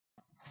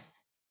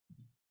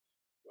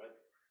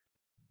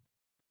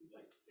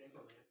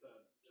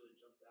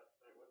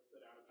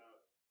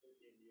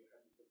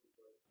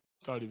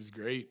Thought he was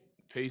great.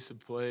 Pace of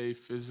play,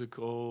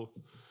 physical,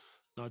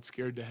 not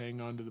scared to hang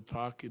on to the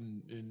puck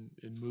and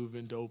move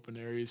into open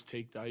areas,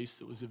 take the ice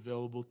that was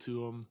available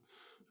to him.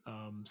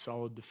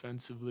 Solid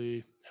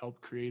defensively,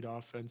 helped create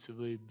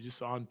offensively,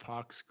 just on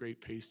pucks, great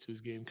pace to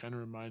his game. Kind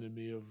of reminded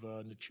me of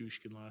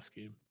Nichushkin last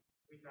game.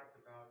 We talked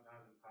about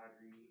Nazem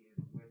Kadri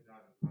and with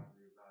Nazem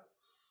Kadri about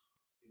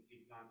things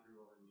he's gone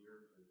through over the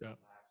years and Yeah.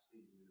 last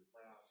season in the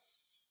playoffs.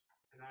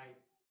 Tonight,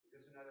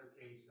 is another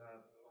case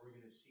of are we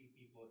going to see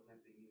people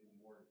attempting even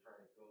more to try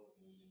to go with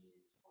him than we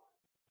respond?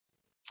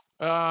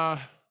 Uh,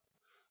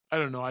 I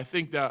don't know. I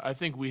think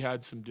we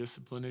had some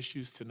discipline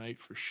issues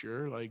tonight for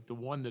sure. Like the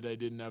one that I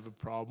didn't have a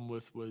problem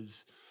with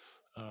was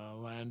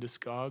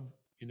Landeskog.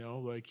 You know,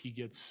 like he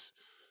gets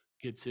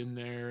in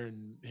there,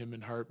 and him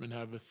and Hartman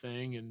have a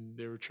thing, and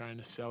they were trying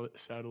to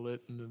settle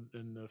it,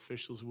 and the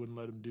officials wouldn't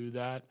let him do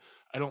that.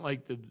 I don't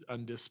like the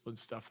undisciplined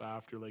stuff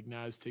after. Like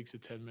Naz takes a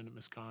 10-minute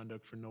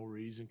misconduct for no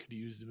reason. Could have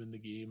used him in the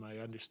game. I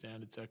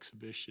understand it's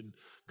exhibition.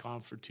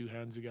 Comfort two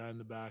hands a guy in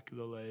the back of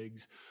the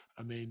legs.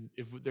 I mean,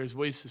 if there's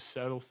ways to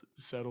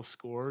settle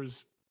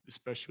scores,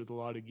 especially with a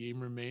lot of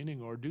game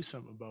remaining, or do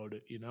something about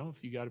it. You know,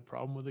 if you got a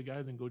problem with a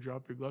guy, then go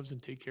drop your gloves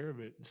and take care of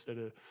it instead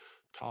of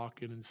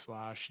talking and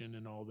slashing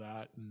and all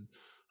that. And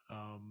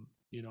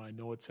you know, I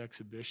know it's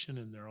exhibition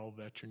and they're all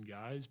veteran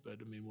guys, but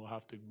I mean, we'll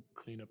have to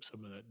clean up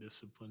some of that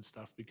discipline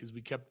stuff because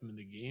we kept them in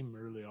the game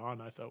early on.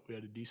 I thought we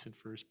had a decent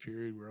first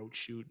period. We're out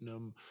shooting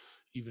them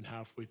even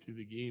halfway through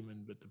the game,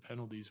 and but the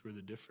penalties were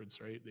the difference,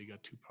 right? They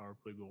got two power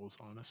play goals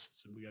on us,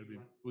 so we got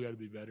to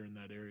be better in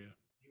that area.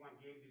 Do you want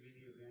Gabe to be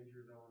the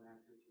avenger though in that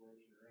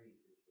situation or any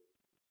situation?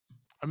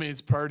 I mean,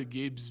 it's part of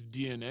Gabe's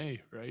DNA,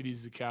 right?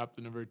 He's the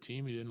captain of our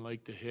team. He didn't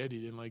like the hit. He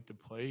didn't like the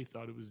play. He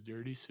thought it was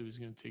dirty, so he's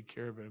going to take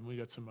care of it. And we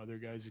got some other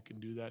guys that can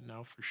do that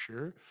now for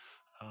sure.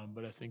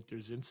 But I think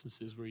there's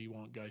instances where you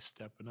want guys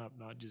stepping up,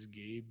 not just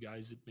Gabe,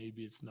 guys that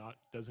maybe it's not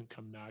doesn't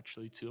come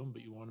naturally to them,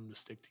 but you want them to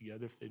stick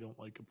together. If they don't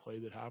like a play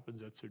that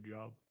happens, that's their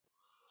job.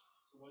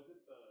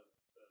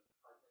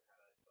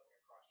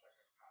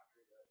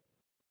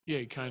 Yeah,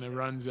 he kind of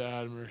runs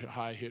at him or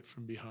high hit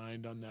from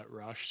behind on that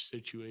rush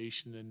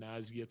situation. Then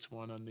Naz gets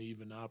one on the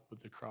even up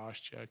with the cross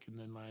check, and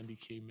then Landy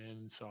came in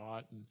and saw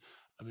it. And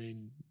I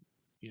mean,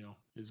 you know,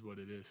 is what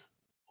it is.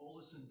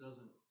 Olison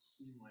doesn't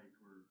seem like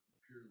or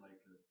appear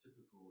like a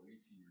typical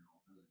 18-year-old,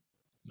 does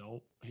he?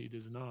 Nope, he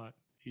does not.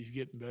 He's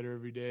getting better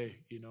every day.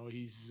 You know,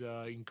 he's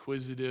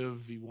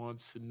inquisitive. He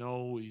wants to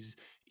know. He's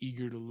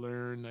eager to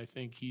learn. I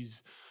think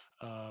he's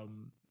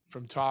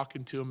from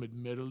talking to him.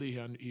 Admittedly,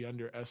 he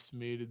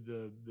underestimated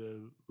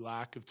the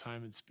lack of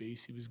time and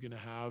space he was going to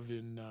have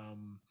in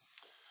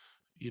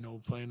you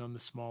know, playing on the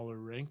smaller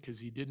rink because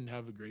he didn't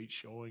have a great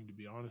showing, to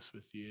be honest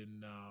with you,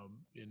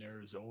 in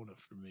Arizona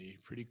for me.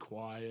 Pretty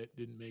quiet,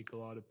 didn't make a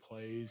lot of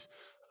plays.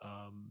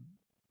 Um,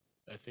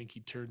 I think he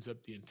turns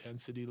up the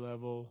intensity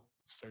level,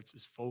 starts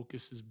his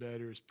focus is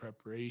better, his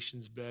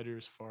preparation's better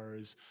as far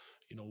as,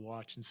 you know,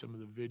 watching some of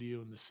the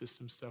video and the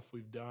system stuff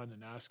we've done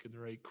and asking the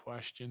right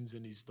questions.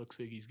 And he's looks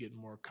like he's getting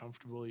more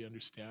comfortable. He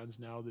understands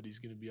now that he's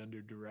going to be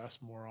under duress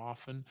more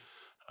often.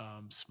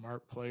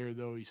 Smart player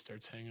though, he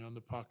starts hanging on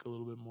the puck a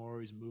little bit more.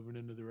 He's moving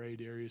into the right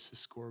areas to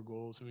score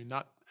goals. I mean,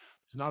 not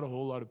there's not a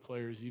whole lot of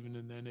players even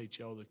in the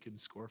NHL that can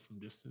score from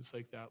distance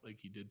like that, like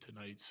he did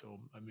tonight. So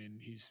I mean,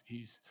 he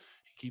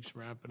keeps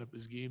ramping up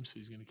his game, so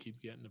he's going to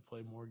keep getting to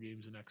play more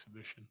games in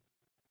exhibition.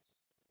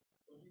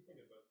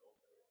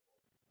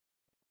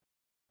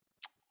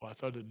 Well, I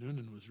thought that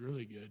Noonan was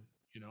really good.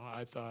 You know,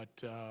 I thought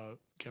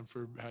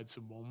Kempfer had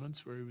some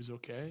moments where he was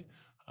okay.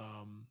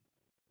 Um,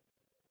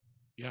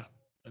 yeah,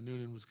 and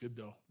Noonan was good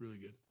though, really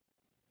good.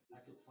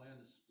 Is the plan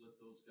to split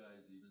those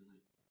guys evenly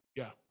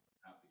Yeah,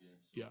 half the game?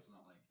 So yeah. it's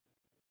not like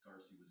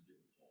Darcy was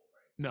getting pulled,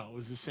 right? No, it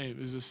was the same.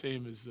 It was the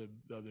same as the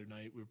other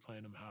night. We were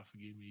playing them half a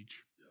game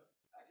each. Yeah.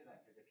 Back to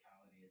that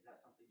physicality, is that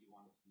something you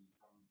want to see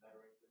from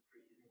veterans in a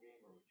preseason game,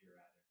 or would you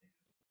rather they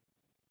just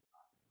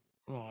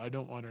Well, I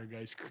don't want our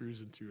guys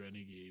cruising through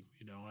any game.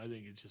 You know, I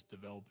think it's just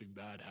developing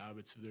bad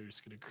habits if they're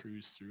just going to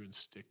cruise through and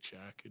stick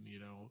check and, you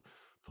know,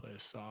 play a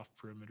soft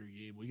perimeter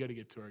game. We got to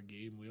get to our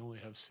game. We only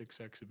have 6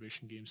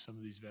 exhibition games. Some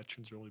of these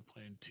veterans are only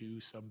playing 2,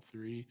 some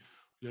 3.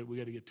 We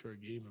got to get to our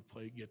game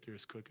and get there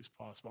as quick as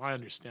possible. I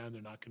understand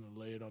they're not going to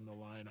lay it on the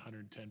line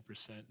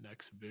 110% in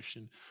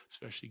exhibition,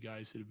 especially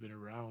guys that have been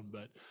around.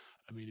 But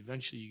I mean,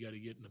 eventually you got to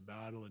get in the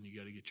battle and you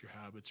got to get your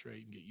habits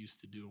right and get used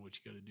to doing what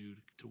you got to do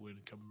to win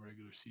and come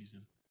regular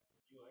season.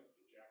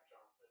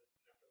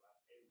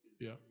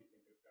 Yeah.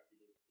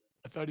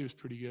 I thought he was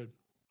pretty good.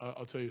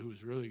 I'll tell you who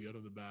was really good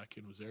on the back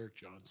end was Eric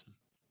Johnson.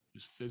 He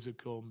was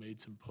physical, made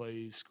some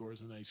plays,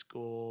 scores a nice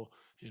goal,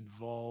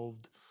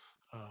 involved,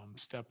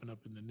 stepping up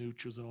in the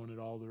neutral zone at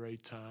all the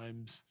right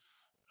times.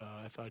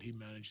 I thought he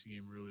managed the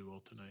game really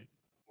well tonight.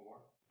 more?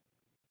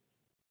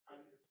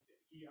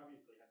 He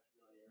obviously had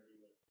familiarity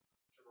with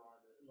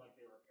Girard, like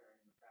they were pairing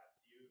in the past.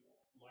 Do you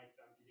like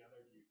them together?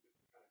 Do you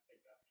kind of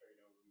think that's carried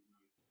over even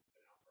though he's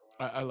been out for a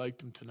while? I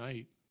liked him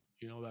tonight.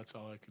 You know, that's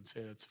all I can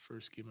say. That's the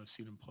first game I've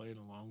seen him play in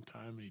a long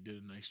time, and he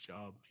did a nice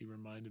job. He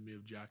reminded me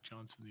of Jack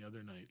Johnson the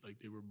other night. Like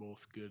they were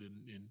both good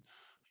in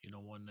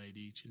one night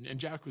each. And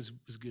Jack was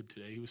good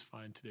today. He was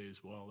fine today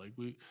as well. Like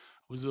it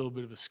was a little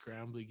bit of a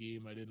scrambly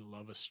game. I didn't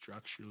love us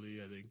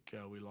structurally. I think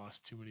we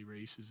lost too many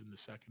races in the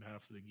second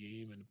half of the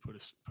game and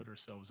put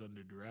ourselves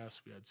under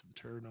duress. We had some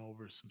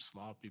turnovers, some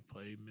sloppy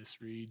play,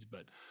 misreads,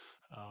 but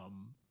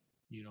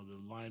the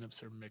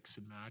lineups are mixed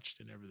and matched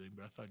and everything,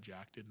 but I thought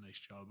Jack did a nice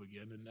job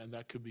again, and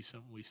that could be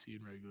something we see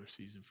in regular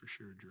season for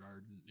sure,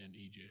 Girard and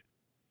EJ.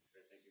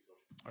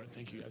 All right,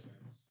 thank you guys.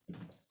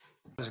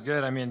 It was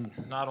good. I mean,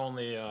 not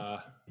only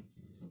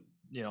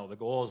the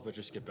goals, but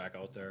just get back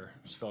out there.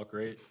 Just felt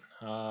great.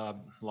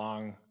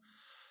 Long,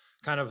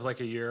 kind of like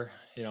a year.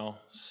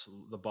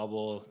 The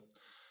bubble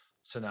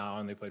to now,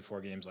 and they played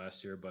 4 games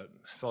last year, but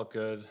felt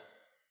good.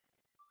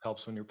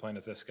 Helps when you're playing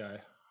with this guy,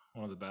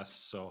 one of the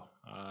best. So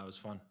it was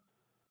fun.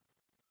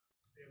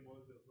 Sam, what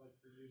was it like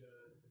for you to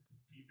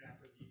be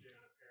back with EJ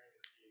on a pairing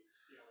and see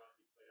how well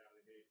he played out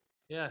of the gate?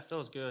 Yeah, it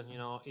feels good.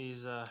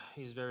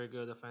 He's very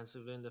good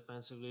offensively and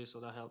defensively, so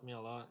that helped me a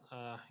lot.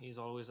 He's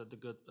always at the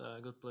good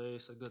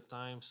place, a good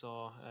time,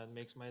 so it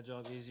makes my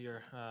job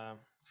easier.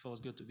 Feels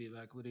good to be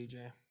back with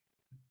EJ.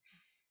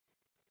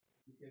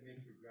 You said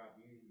make your job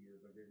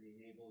easier, but does it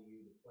enable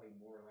you to play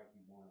more like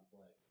you want to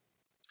play?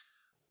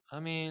 I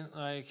mean,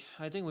 I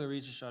think we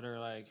reach each other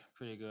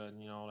pretty good.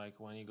 Like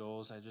when he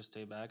goes, I just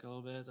stay back a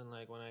little bit, and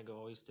like when I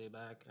go, he stay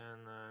back.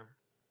 And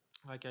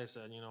like I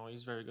said,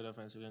 he's very good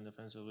offensively and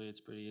defensively. It's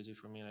pretty easy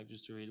for me,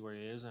 just to read where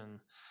he is. And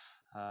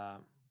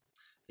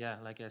yeah,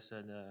 like I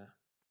said,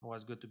 it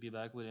was good to be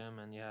back with him,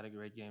 and he had a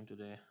great game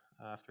today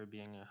after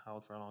being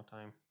out for a long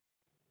time.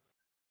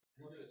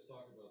 Can you guys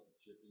talk about the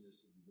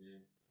chippiness of the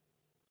game,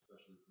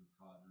 especially from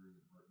Kadri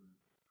and Hartman?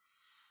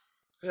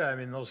 Yeah, I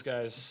mean, those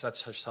guys,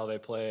 that's just how they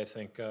play. I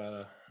think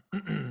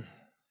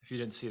if you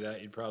didn't see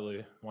that, you'd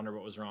probably wonder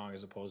what was wrong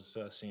as opposed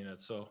to seeing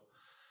it. So,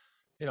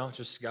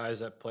 just guys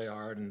that play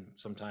hard, and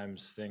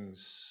sometimes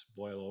things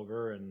boil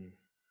over, and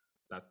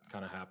that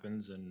kind of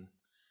happens. And,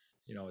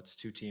 it's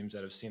 2 teams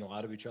that have seen a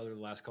lot of each other the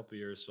last couple of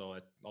years, so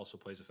it also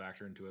plays a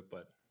factor into it.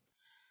 But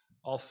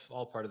all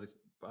part of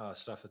the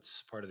stuff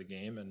that's part of the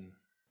game, and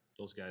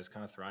those guys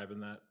kind of thrive in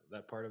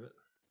that part of it.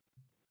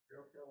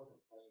 Girard wasn't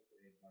playing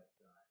today, but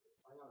is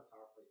playing on the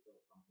power play still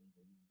something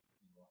that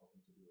you are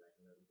hoping to do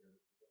regularly during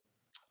the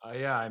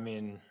season? Yeah, I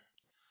mean,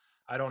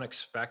 I don't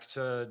expect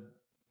to,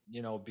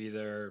 be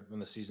there when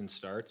the season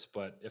starts,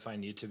 but if I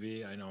need to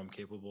be, I know I'm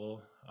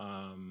capable.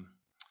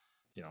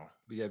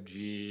 We have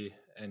G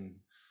and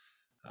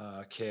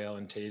Kale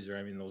and Taser.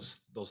 I mean,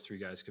 those 3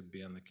 guys could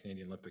be on the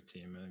Canadian Olympic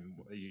team, and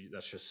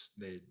that's just,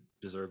 they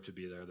deserve to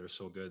be there. They're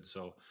so good.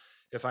 So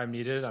if I'm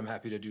needed, I'm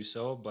happy to do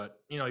so. But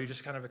you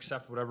just kind of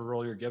accept whatever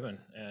role you're given,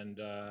 and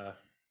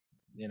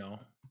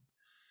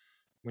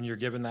when you're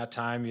given that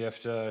time, you have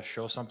to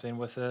show something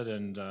with it.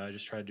 And I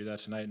just try to do that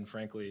tonight. And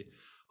frankly,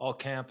 all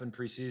camp and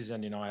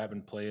preseason, I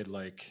haven't played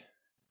like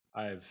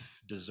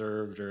I've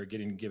deserved or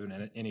getting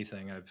given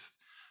anything. I've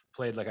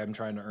played like I'm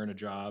trying to earn a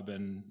job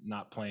and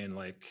not playing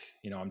like,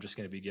 I'm just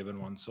going to be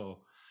given one. So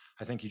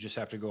I think you just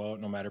have to go out,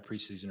 no matter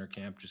preseason or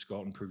camp, just go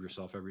out and prove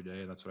yourself every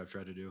day. And that's what I've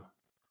tried to do.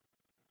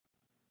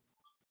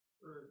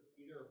 For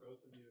either or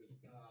both of you,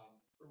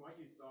 from what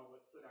you saw,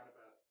 what stood out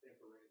about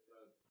Sampo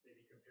Ranta,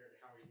 maybe compared to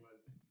how he was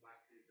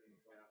last season in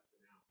the playoffs to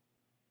now?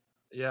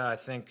 Yeah, I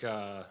think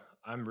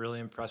I'm really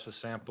impressed with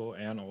Sampo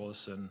and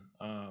Olsen.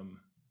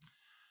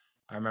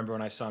 I remember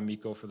when I saw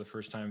Mikko for the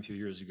first time a few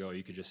years ago,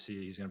 you could just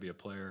see he's going to be a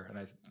player, and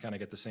I kind of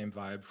get the same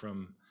vibe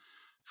from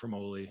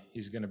Oli.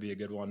 He's going to be a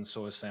good one.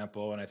 So is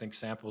Sampo, and I think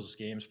Sampo's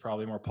game's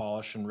probably more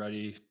polished and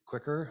ready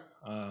quicker.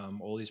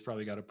 Oli's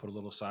probably got to put a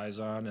little size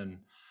on and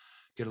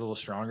get a little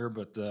stronger,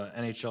 but the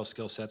NHL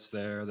skill set's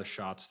there, the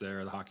shots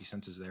there, the hockey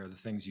sense is there, the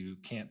things you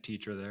can't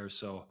teach are there.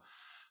 So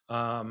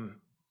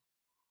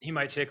he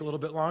might take a little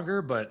bit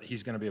longer, but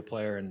he's going to be a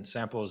player, and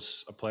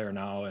Sampo's a player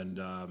now, and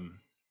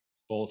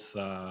both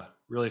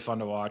really fun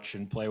to watch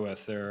and play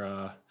with. They're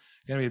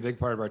going to be a big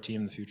part of our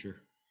team in the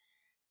future.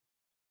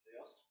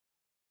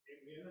 Sam,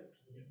 we haven't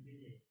seen you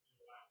in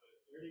a while, but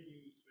where did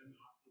you spend the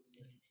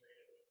offseason when you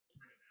traded? What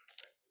kind of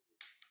aspects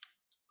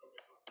did you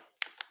focus on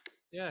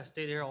most? Yeah, I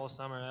stayed here all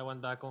summer. I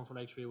went back home for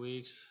 3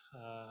 weeks.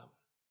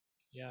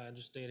 Yeah, I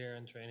just stayed here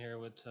and trained here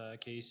with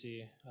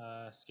Casey,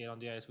 skate on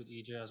the ice with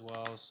EJ as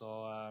well.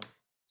 So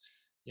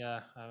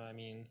yeah, I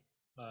mean,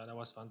 that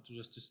was fun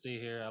to stay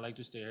here. I like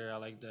to stay here. I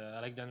like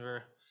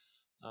Denver.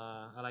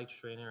 I like to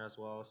train here as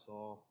well.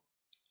 So,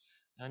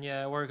 and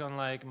yeah, I work on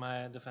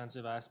my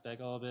defensive aspect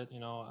a little bit.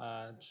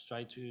 Just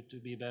try to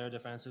be better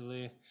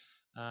defensively,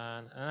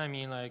 and I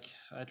mean I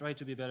try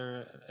to be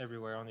better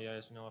everywhere on the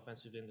ice.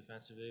 Offensively and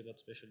defensively, but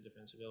especially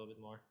defensively a little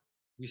bit more.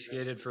 We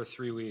skated for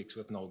 3 weeks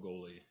with no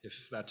goalie.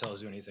 If that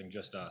tells you anything,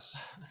 just us.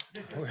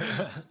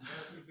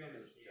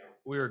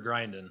 We were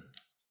grinding.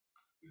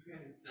 You've been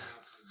in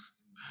camp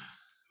and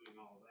doing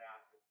all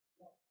that.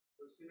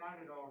 Was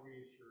tonight at all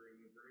reassuring?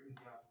 Is there any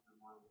doubt in your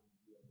mind?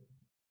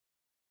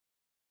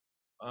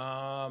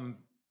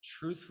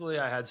 Truthfully,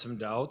 I had some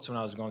doubts when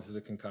I was going through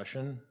the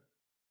concussion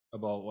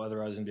about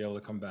whether I was gonna be able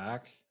to come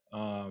back.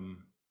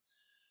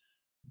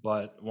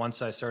 But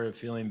once I started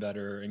feeling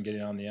better and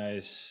getting on the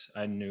ice,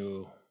 I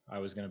knew I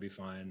was gonna be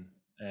fine.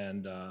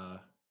 And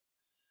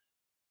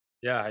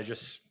yeah, I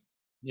just,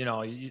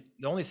 the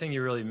only thing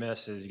you really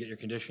miss is you get your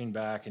conditioning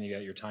back and you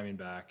get your timing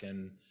back.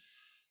 And,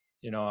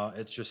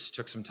 it just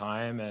took some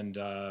time, and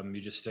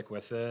you just stick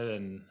with it.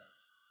 And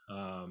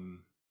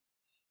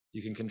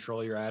you can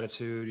control your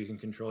attitude, you can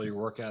control your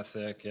work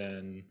ethic,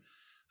 and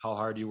how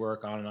hard you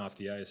work on and off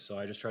the ice. So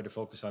I just tried to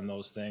focus on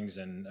those things,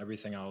 and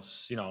everything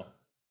else,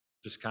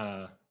 just kind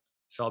of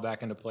fell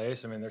back into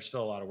place. I mean, there's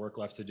still a lot of work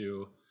left to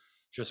do,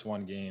 just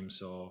one game.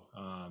 So,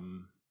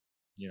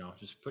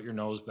 just put your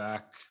nose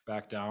back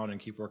down and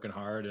keep working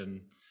hard,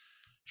 and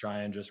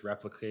try and just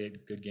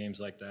replicate good games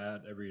like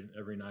that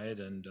every night.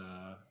 And,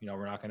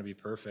 we're not going to be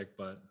perfect,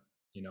 but,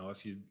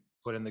 if you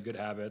put in the good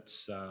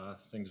habits,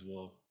 things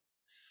will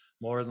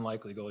more than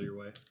likely go your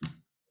way.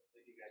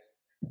 Thank you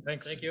guys.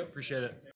 Thanks. Thank you. Appreciate it.